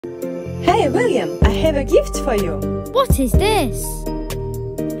Hey William, I have a gift for you. What is this?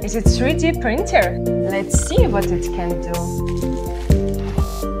 It's a 3D printer. Let's see what it can do.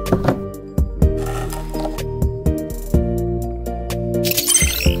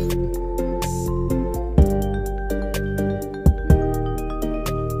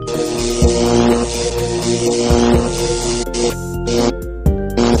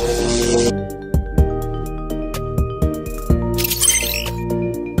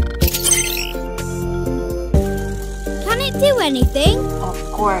 Do anything? Of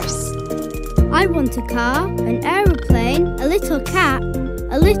course. I want a car, an aeroplane, a little cat,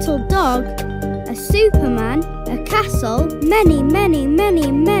 a little dog, a Superman, a castle, many, many,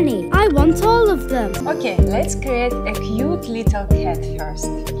 many, many. I want all of them. Okay, let's create a cute little cat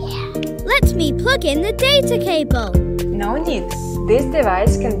first. Yeah. Let me plug in the data cable. No need. This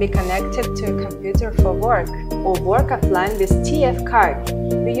device can be connected to a computer for work or work offline with TF card.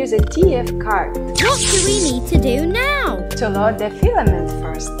 We use a TF card. What do we need to do now? To load the filament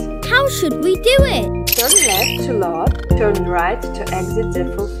first. How should we do it? Turn left to load, turn right to exit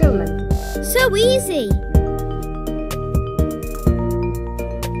the fulfillment. So easy!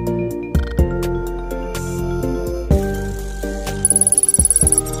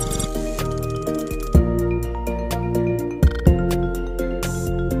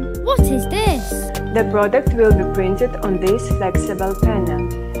 What is this? The product will be printed on this flexible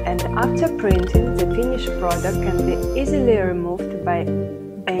panel, and after printing, the finished product can be easily removed by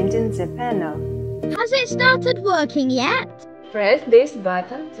bending the panel. Has it started working yet? Press this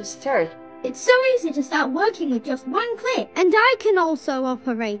button to start. It's so easy to start working with just one click. And I can also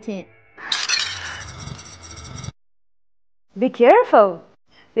operate it. Be careful!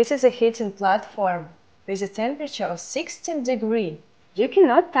 This is a heating platform with a temperature of 16 degrees. You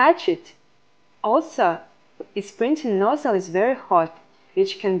cannot touch it. Also, its printing nozzle is very hot,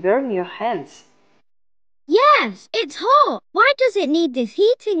 which can burn your hands. Yes, it's hot. Why does it need this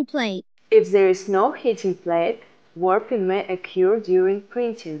heating plate? If there is no heating plate, warping may occur during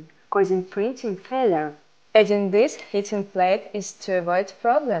printing, causing printing failure. Adding this heating plate is to avoid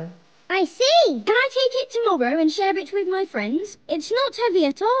problem. I see. Can I take it tomorrow and share it with my friends? It's not heavy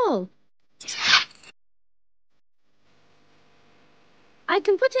at all. I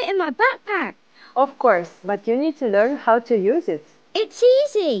can put it in my backpack. Of course, but you need to learn how to use it. It's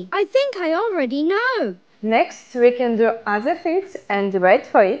easy. I think I already know. Next, we can do other things and wait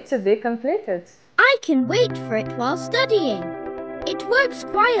for it to be completed. I can wait for it while studying. It works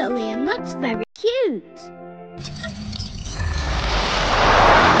quietly and looks very cute.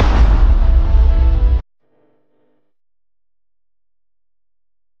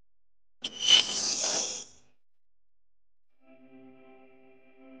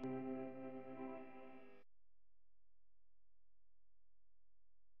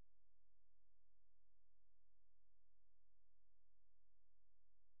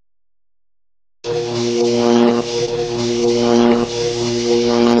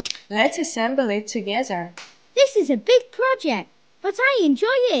 Let's assemble it together. This is a big project, but I enjoy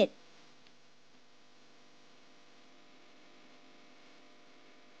it.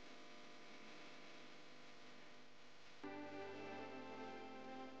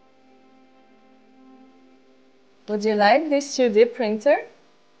 Would you like this 2D printer?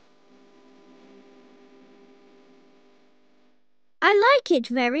 I like it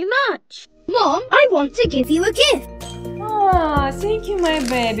very much. Mom, I want to give you a gift. Oh, thank you, my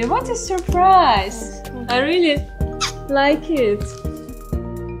baby. What a surprise. I really like it.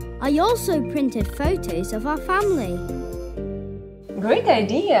 I also printed photos of our family. Great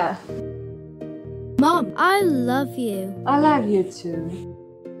idea. Mom, I love you. I love you too.